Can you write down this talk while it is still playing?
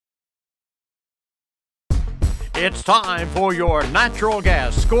It's time for your natural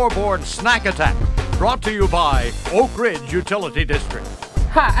gas scoreboard snack attack, brought to you by Oak Ridge Utility District.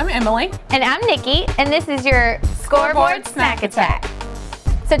 Hi, I'm Emily. And I'm Nikki, and this is your Scoreboard Snack Attack.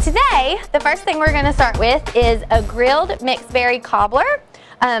 So today, the first thing we're gonna start with is a grilled mixed berry cobbler.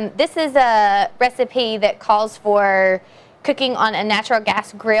 This is a recipe that calls for cooking on a natural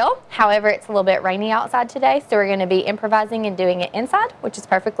gas grill. However, it's a little bit rainy outside today, so we're gonna be improvising and doing it inside, which is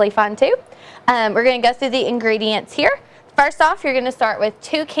perfectly fine too. We're gonna go through the ingredients here. First off, you're gonna start with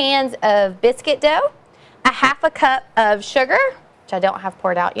 2 cans of biscuit dough, a 1/2 cup of sugar, which I don't have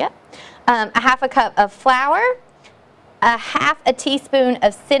poured out yet, a 1/2 cup of flour, a 1/2 teaspoon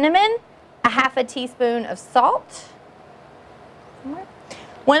of cinnamon, a 1/2 teaspoon of salt,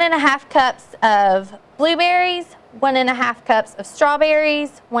 1.5 cups of blueberries, 1.5 cups of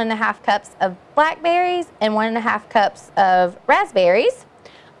strawberries, 1.5 cups of blackberries, and 1.5 cups of raspberries.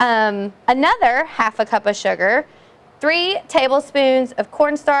 Another 1/2 cup of sugar, 3 tablespoons of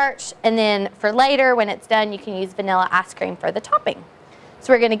cornstarch, and then for later when it's done you can use vanilla ice cream for the topping.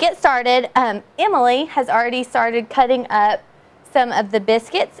 So we're going to get started. Emily has already started cutting up some of the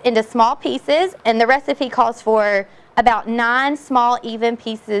biscuits into small pieces, and the recipe calls for about 9 small even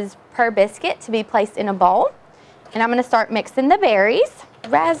pieces per biscuit to be placed in a bowl. And I'm going to start mixing the berries,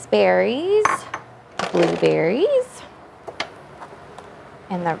 raspberries, blueberries,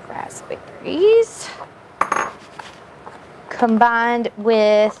 and the raspberries combined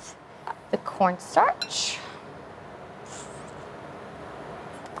with the cornstarch.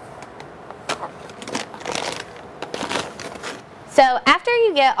 So after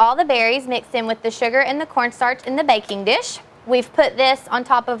you get all the berries mixed in with the sugar and the cornstarch in the baking dish, we've put this on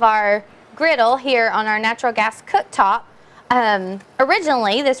top of our griddle here on our natural gas cooktop.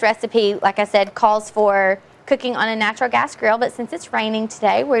 Originally, this recipe, like I said, calls for cooking on a natural gas grill, but since it's raining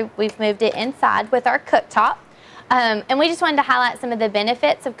today, we've moved it inside with our cooktop. And we just wanted to highlight some of the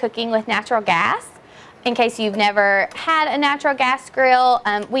benefits of cooking with natural gas. In case you've never had a natural gas grill,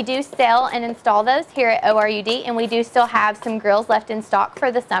 we do sell and install those here at ORUD, and we do still have some grills left in stock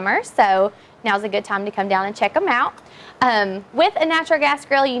for the summer, so now's a good time to come down and check them out. With a natural gas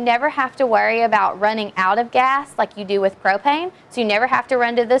grill, you never have to worry about running out of gas like you do with propane, so you never have to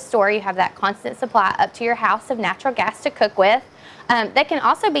run to the store. You have that constant supply up to your house of natural gas to cook with. That can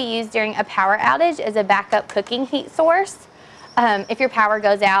also be used during a power outage as a backup cooking heat source. If your power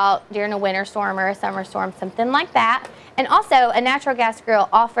goes out during a winter storm or a summer storm, something like that. And also, a natural gas grill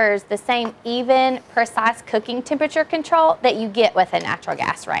offers the same even, precise cooking temperature control that you get with a natural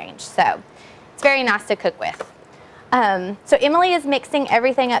gas range. So it's very nice to cook with. So Emily is mixing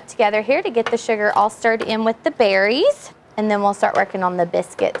everything up together here to get the sugar all stirred in with the berries, and then we'll start working on the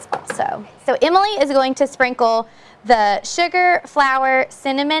biscuits also. So Emily is going to sprinkle the sugar, flour,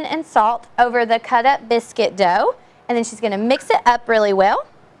 cinnamon, and salt over the cut up biscuit dough. And then she's going to mix it up really well.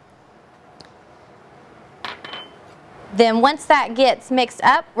 Then once that gets mixed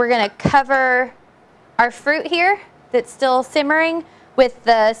up, we're going to cover our fruit here that's still simmering with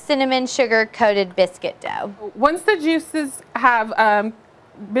the cinnamon sugar coated biscuit dough. Once the juices have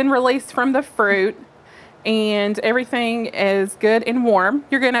been released from the fruit and everything is good and warm,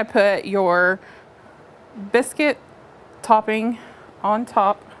 you're going to put your biscuit topping on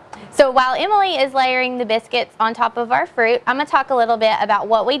top. So while Emily is layering the biscuits on top of our fruit, I'm going to talk a little bit about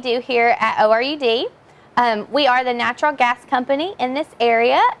what we do here at ORUD. We are the natural gas company in this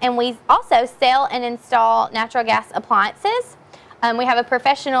area, and we also sell and install natural gas appliances. We have a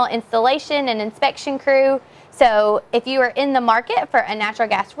professional installation and inspection crew. So if you are in the market for a natural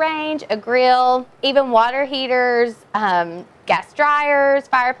gas range, a grill, even water heaters, gas dryers,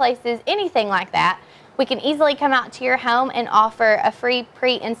 fireplaces, anything like that, we can easily come out to your home and offer a free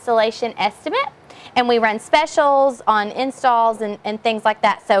pre-installation estimate. And we run specials on installs and things like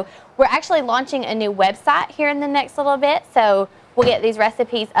that. So we're actually launching a new website here in the next little bit. So we'll get these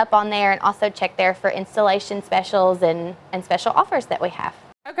recipes up on there, and also check there for installation specials and special offers that we have.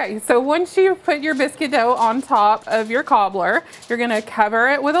 Okay, so once you put your biscuit dough on top of your cobbler, you're going to cover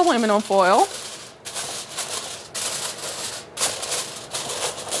it with aluminum foil.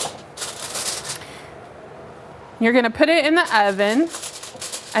 You're going to put it in the oven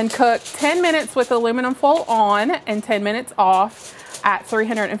and cook 10 minutes with aluminum foil on and 10 minutes off at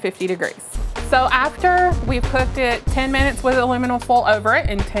 350 degrees. So after we've cooked it 10 minutes with aluminum foil over it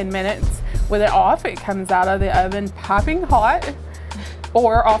and 10 minutes with it off, it comes out of the oven piping hot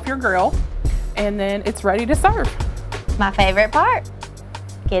or off your grill, and then it's ready to serve. My favorite part,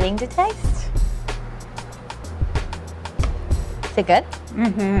 getting to taste. Is it good?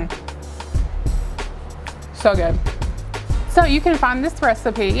 Mm-hmm. So good. So you can find this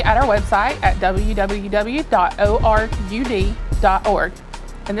recipe at our website at www.orud.org.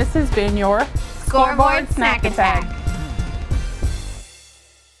 And this has been your Scoreboard Snack Attack.